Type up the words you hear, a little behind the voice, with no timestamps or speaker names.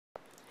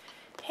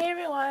Hey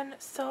everyone,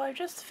 so I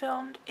just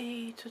filmed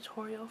a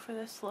tutorial for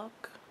this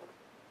look.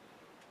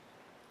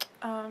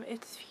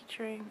 It's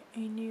featuring a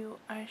new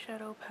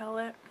eyeshadow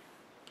palette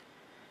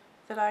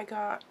that I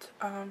got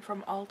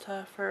from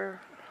Ulta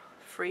for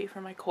free for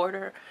my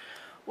quarter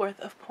worth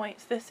of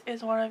points. This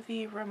is one of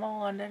the Rimmel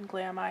London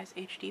Glam Eyes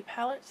HD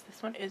palettes.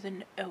 This one is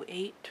an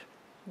 08,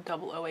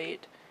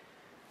 008,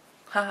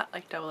 haha,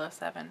 like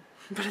 007,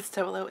 but it's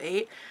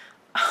 008.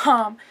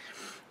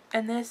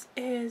 And this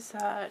is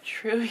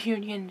True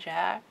Union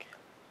Jack.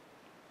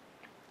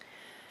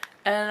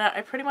 And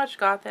I pretty much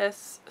got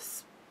this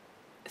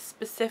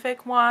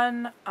specific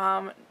one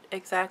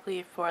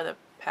exactly for the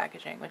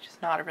packaging, which is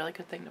not a really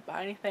good thing to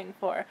buy anything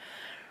for.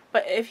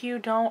 But if you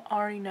don't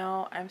already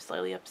know, I'm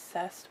slightly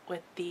obsessed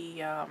with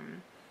the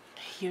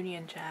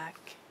Union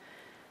Jack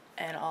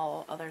and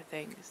all other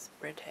things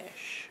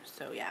British.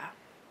 So yeah,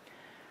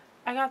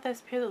 I got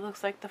this because it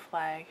looks like the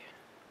flag.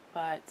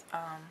 But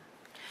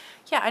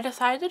yeah, I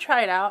decided to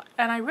try it out,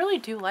 and I really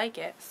do like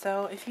it.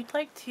 So if you'd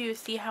like to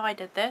see how I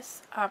did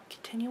this,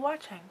 continue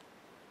watching.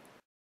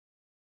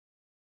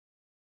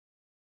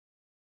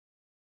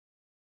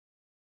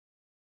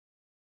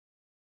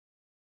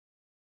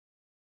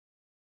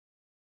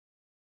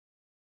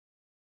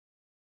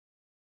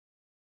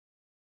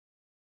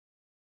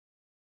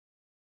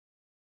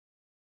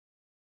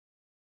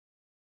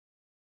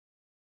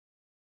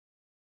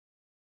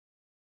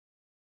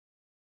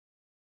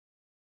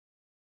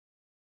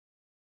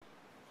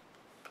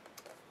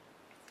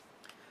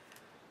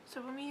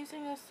 So I'm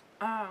using this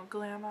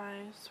Glam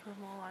Eyes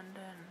Rimmel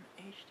London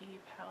HD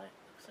palette.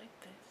 Looks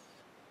like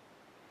this.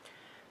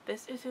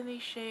 This is in the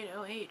shade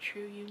 08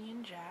 True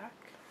Union Jack.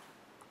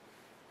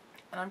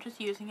 And I'm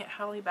just using it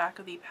how the back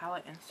of the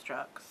palette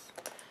instructs.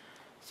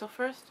 So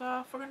first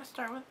off, we're going to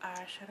start with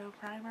eyeshadow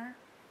primer,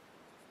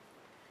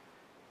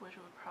 which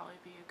would probably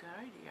be a good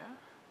idea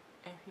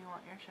if you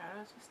want your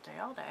shadows to stay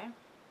all day.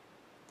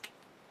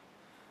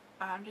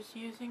 I'm just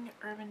using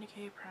Urban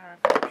Decay Primer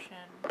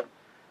Correction.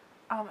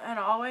 And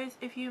always,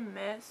 if you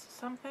miss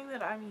something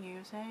that I'm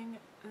using,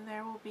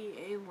 there will be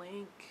a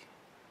link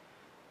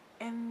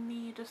in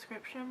the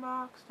description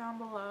box down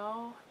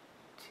below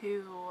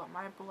to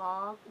my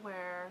blog,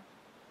 where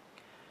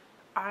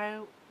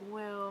I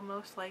will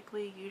most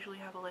likely usually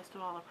have a list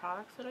of all the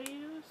products that I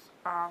use.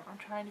 I'm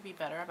trying to be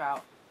better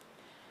about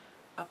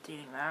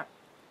updating that.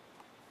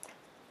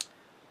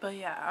 But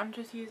yeah, I'm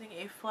just using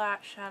a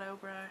flat shadow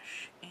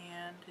brush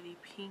and the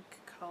pink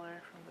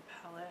color from the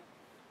palette.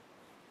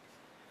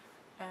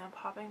 And I'm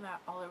popping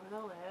that all over the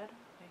lid,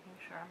 making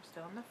sure I'm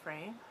still in the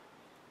frame.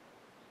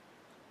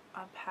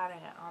 I'm patting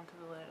it onto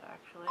the lid,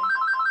 actually.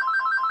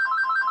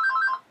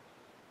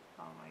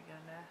 Oh my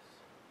goodness.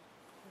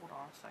 Hold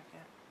on a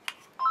second.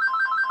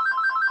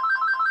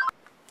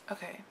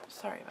 Okay,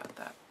 sorry about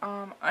that.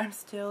 I'm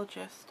still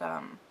just,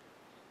 patting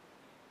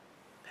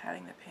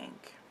the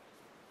pink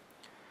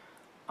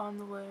on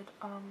the lid.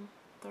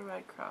 The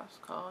Red Cross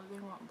called. They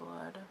want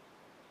blood.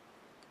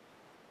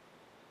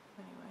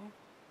 Anyway.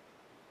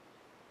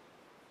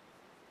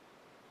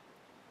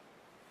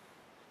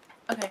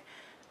 Okay,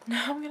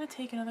 now I'm going to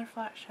take another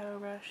flat shadow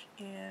brush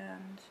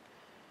and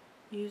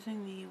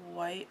using the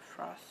white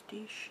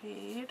frosty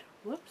shade,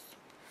 whoops,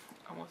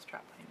 almost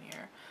dropped my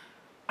mirror.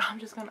 I'm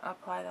just going to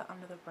apply that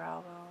under the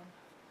brow bone.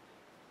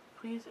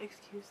 Please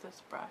excuse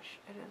this brush,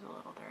 it is a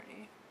little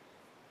dirty.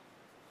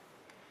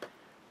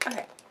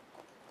 Okay,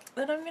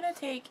 then I'm going to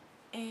take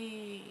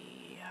a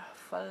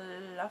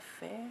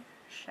fluffy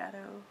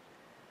shadow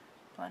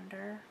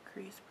blender,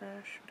 crease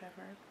brush,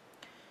 whatever,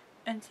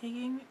 and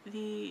taking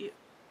the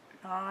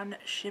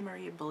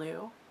non-shimmery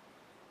blue,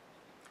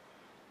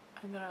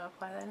 I'm going to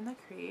apply that in the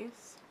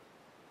crease.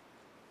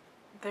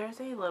 There's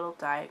a little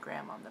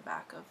diagram on the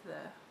back of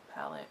the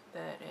palette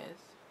that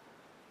is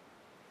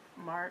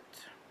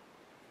marked,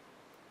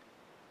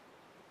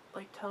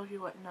 like tells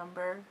you what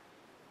number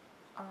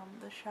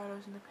the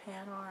shadows in the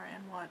pan are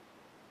and what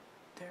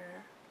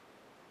their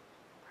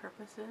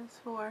purpose is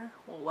for,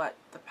 well, what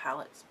the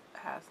palette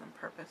has them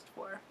purposed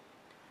for.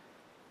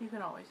 You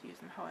can always use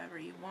them however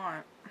you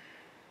want.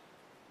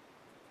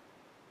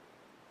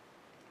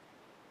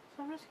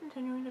 So I'm just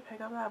continuing to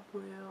pick up that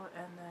blue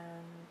and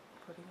then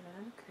putting it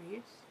in the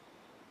crease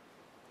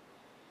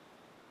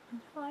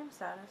until I'm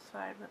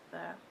satisfied with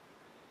the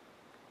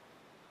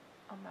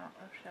amount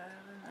of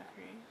shadow in the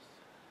crease.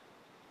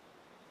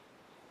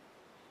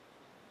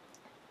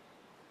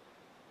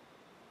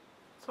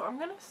 So I'm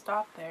going to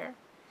stop there,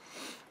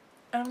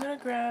 and I'm going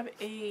to grab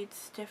a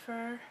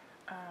stiffer,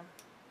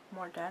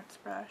 more dense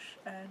brush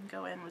and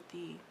go in with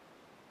the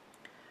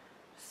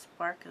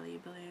sparkly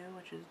blue,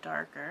 which is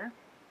darker.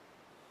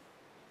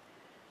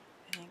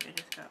 I think I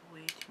just got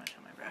way too much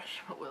on my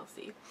brush, but we'll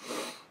see.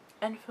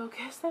 And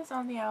focus this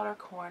on the outer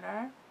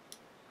corner.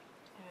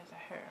 There's a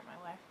hair in my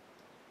way.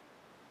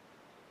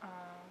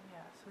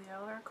 Yeah, so the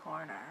outer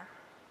corner.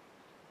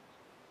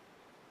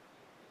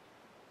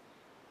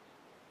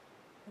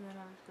 And then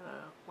I'm just going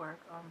to work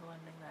on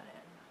blending that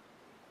in.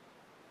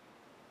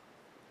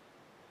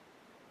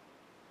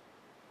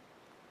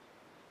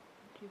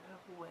 do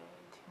have way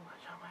too much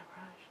on my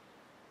brush.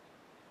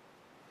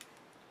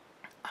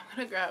 I'm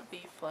gonna grab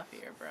the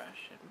fluffier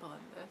brush and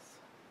blend this.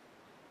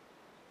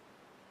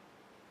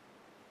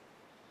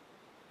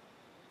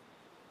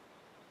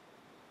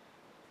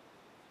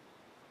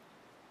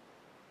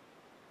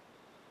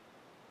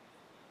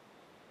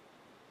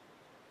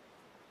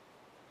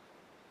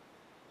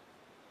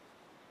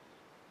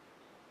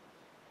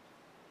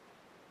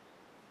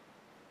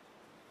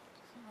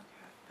 Doesn't look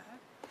half bad.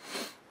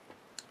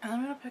 And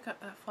I'm gonna pick up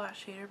that flat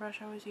shader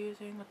brush I was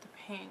using with the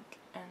pink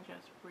and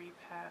just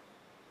repat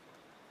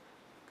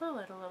the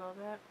lid a little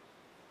bit.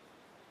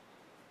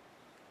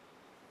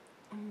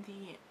 In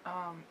the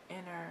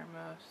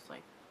innermost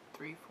like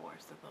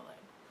 3/4 of the lid.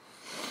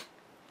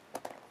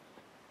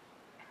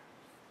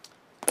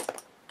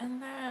 And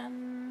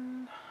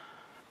then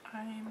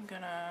I'm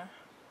gonna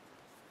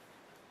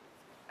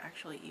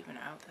actually even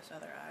out this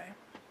other eye.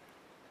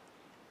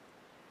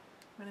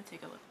 I'm gonna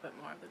take a little bit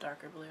more of the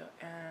darker blue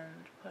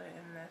and put it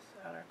in this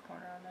outer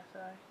corner on this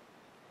eye,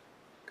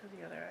 because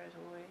the other eye is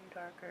way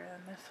darker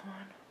than this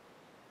one.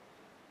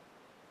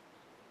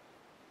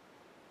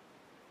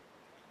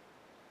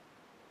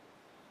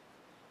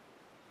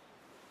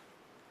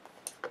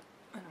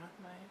 And with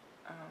my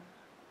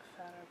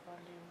fatter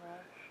blending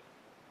brush,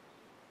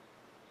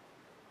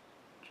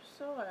 just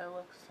so I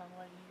look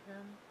somewhat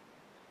even.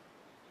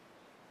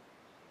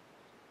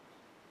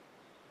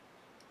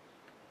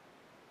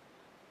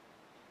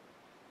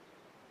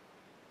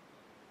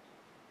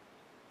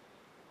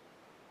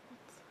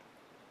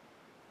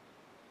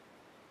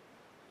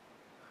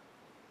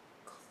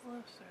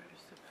 Closer, I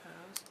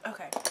suppose.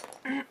 Okay.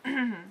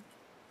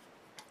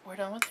 We're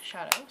done with the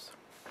shadows.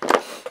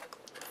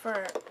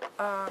 For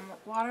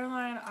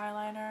waterline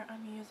eyeliner,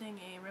 I'm using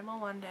a Rimmel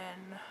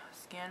London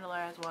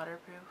Scandalized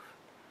Waterproof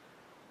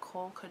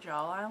Kohl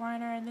Kajal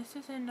eyeliner, and this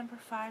is in number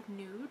 5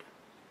 Nude.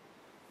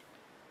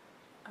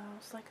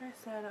 So like I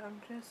said,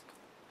 I'm just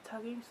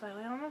tugging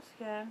slightly on the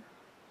skin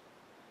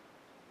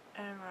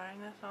and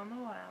running this on the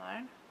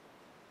waterline.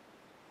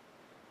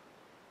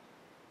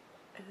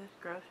 If this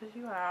grosses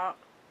you out,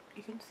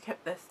 you can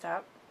skip this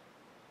step.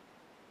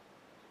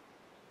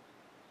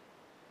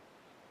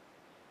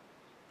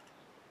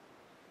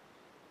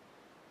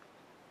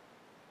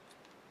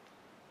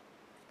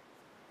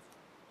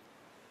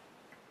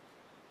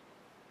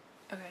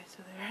 Okay,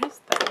 so there is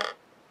that.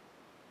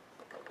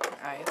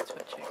 My eye is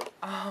twitching.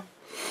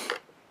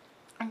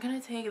 I'm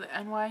gonna take the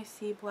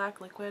NYC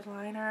Black Liquid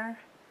Liner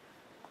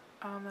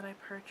that I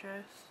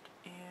purchased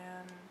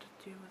and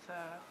do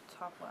the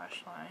top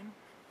lash line.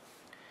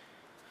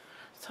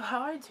 So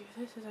how I do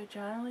this is I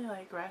generally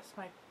like rest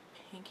my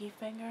pinky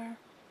finger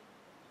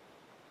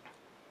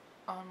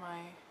on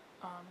my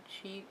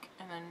cheek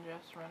and then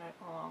just run it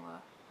along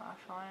the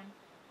lash line.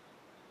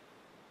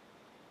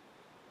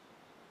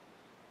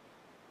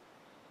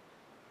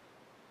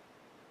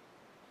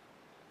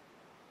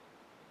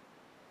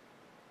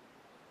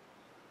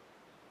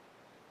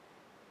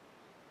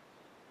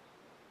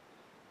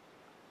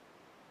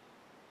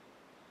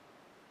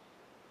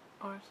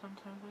 Or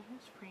sometimes I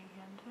just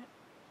freehand it.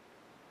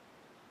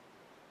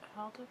 It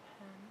all depends.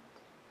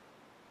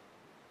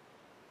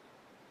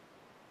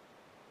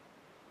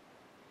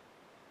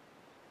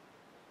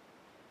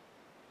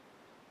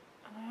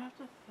 And I have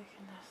to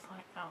thicken this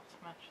like out to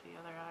match the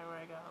other eye where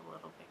I got a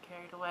little bit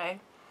carried away.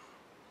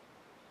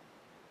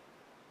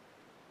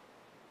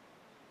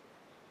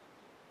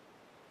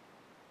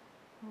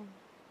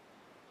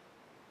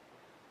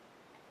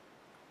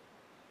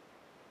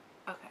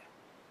 Okay.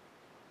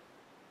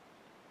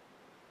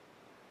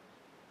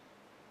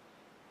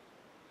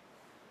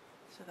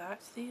 So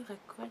that's the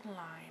liquid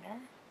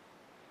liner.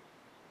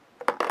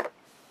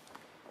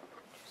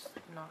 Just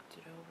knocked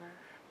it over.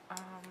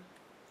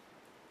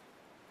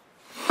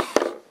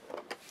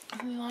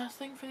 And the last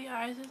thing for the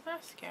eyes is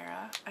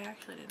mascara. I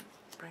actually didn't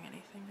bring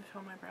anything to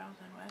fill my brows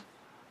in with.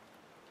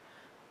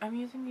 I'm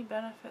using the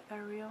Benefit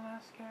They're Real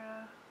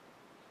mascara.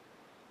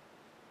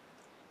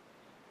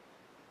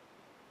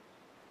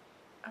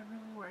 I'm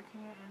really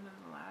working it into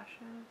the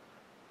lashes.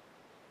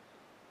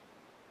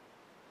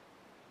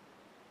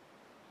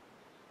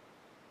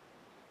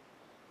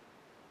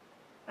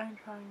 I'm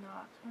trying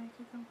not to make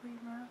a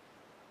complete mess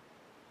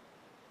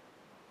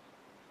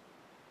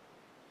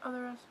of the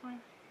rest of my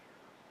face.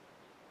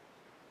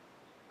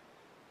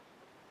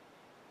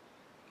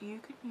 You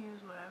can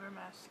use whatever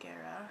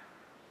mascara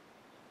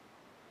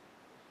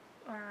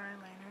or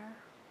eyeliner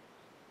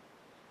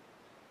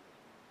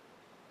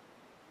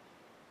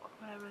or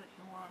whatever that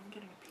you want. I'm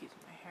getting a piece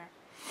of my hair.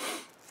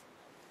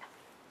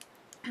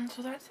 And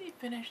so that's the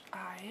finished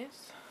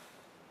eyes.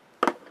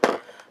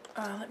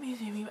 Let me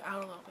zoom you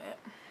out a little bit.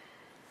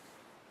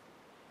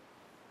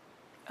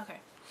 Okay,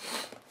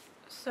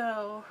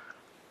 so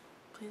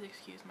please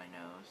excuse my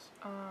nose.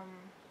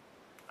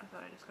 I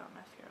thought I just got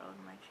mascara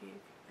over my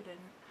cheek. I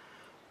didn't.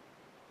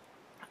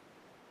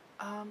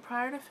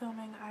 Prior to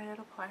filming, I did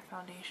apply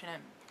foundation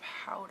and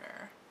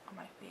powder on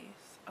my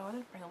face. Oh, I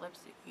didn't bring a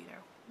lipstick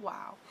either.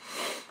 Wow.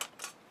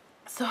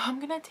 So I'm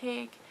gonna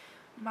take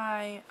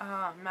my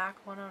MAC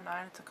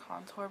 109. It's a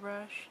contour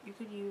brush. You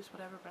could use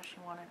whatever brush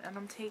you wanted. And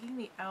I'm taking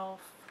the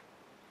e.l.f.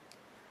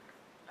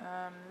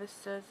 This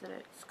says that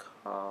it's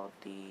called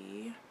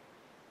the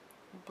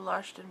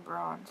Blushed and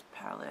Bronze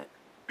palette.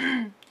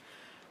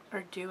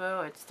 Or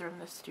Duo. It's from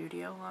the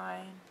Studio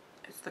line.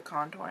 It's the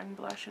contouring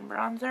blush and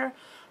bronzer.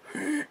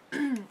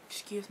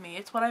 Excuse me.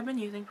 It's what I've been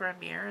using for a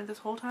mirror this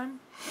whole time.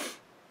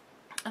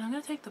 And I'm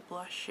going to take the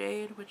blush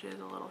shade, which is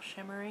a little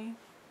shimmery,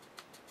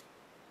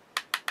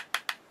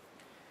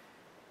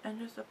 and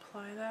just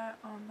apply that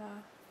on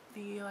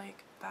the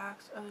like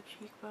backs of the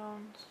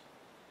cheekbones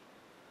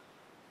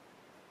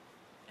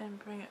and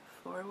bring it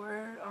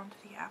forward onto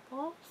the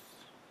apples.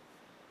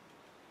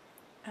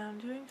 And I'm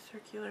doing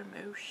circular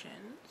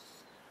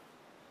motions.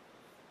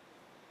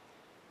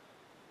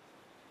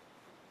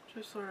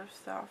 Just sort of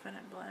soften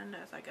and blend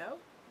as I go.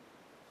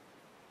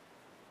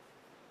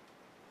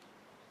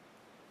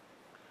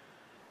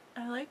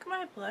 I like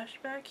my blush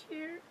back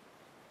here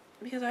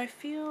because I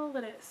feel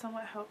that it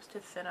somewhat helps to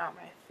thin out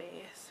my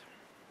face.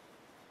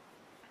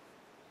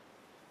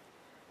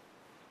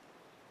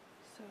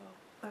 So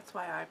that's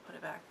why I put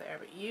it back there,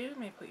 but you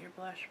may put your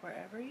blush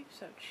wherever you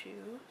so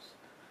choose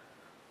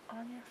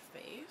on your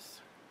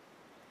face.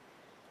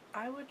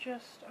 I would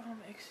just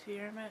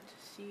experiment to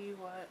see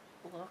what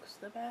looks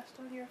the best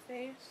on your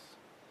face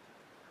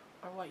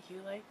or what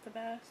you like the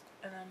best,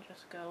 and then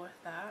just go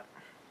with that.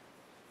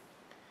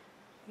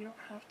 You don't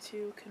have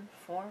to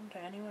conform to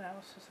anyone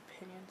else's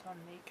opinions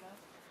on makeup.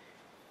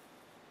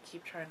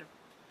 Keep trying to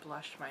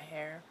blush my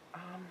hair,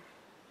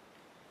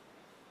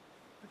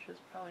 which is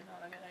probably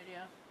not a good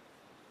idea.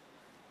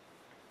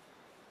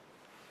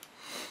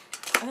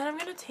 And then I'm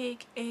going to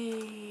take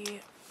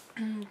the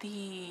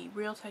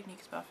Real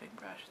Techniques buffing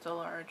brush. It's a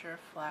larger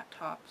flat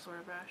top sort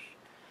of brush.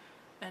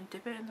 And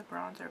dip it in the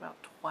bronzer about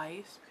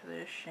twice because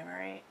it is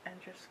shimmery,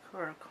 and just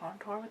sort of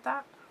contour with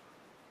that.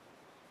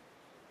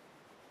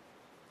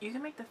 You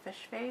can make the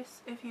fish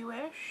face if you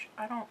wish.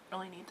 I don't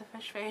really need the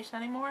fish face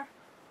anymore.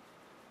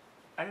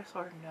 I just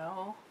sort of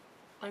know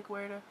like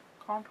where to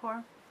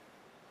contour.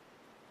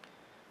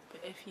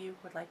 But if you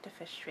would like to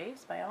fish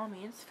face, by all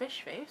means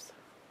fish face.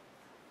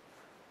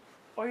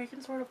 Or you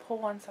can sort of pull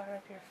one side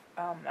of your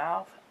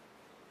mouth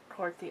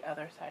towards the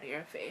other side of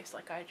your face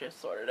like I just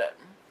sorted it.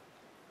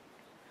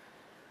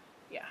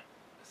 Yeah.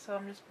 So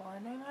I'm just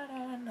blending that in,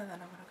 and then I'm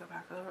going to go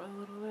back over a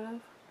little bit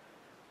of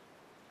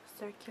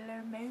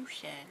circular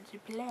motion to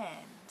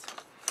blend.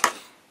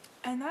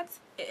 And that's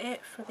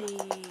it for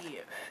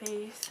the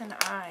face and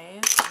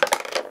eyes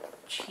and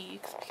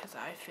cheeks, because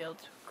I failed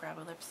to grab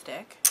a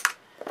lipstick.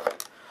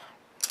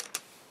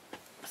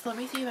 So let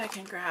me see if I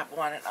can grab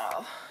one and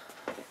all.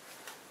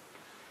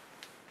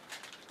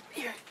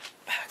 Here,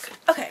 back.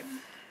 Okay.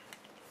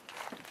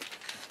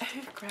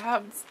 I've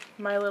grabbed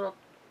my little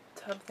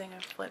tub thing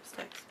of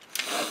lipsticks.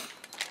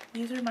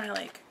 These are my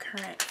like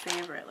current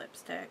favorite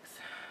lipsticks.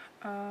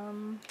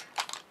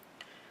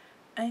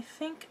 I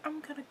think I'm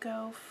gonna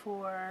go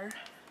for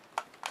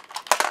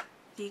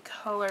the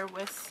Color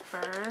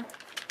Whisper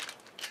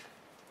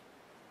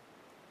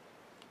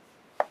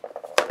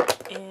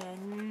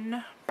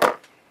in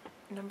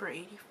number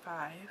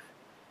 85.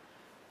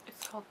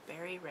 It's called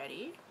Berry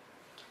Ready.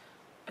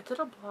 I did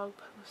a blog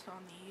post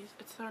on these.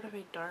 It's sort of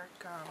a dark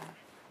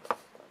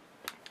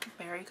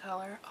berry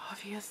color,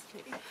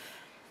 obviously,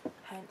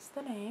 hence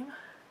the name.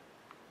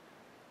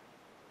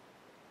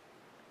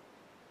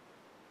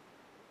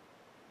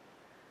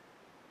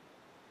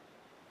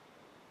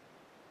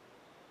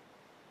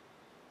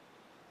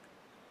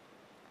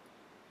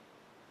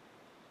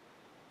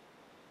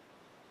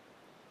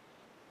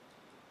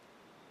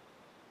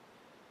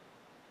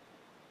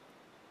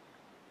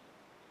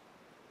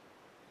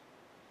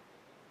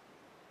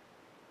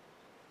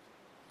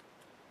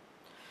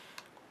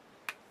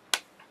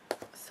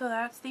 So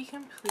that's the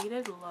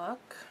completed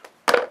look.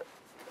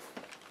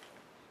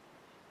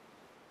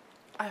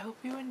 I hope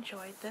you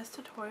enjoyed this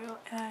tutorial,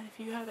 and if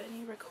you have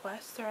any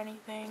requests or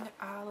anything,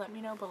 let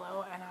me know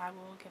below and I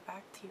will get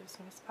back to you as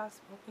soon as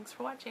possible. Thanks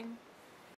for watching.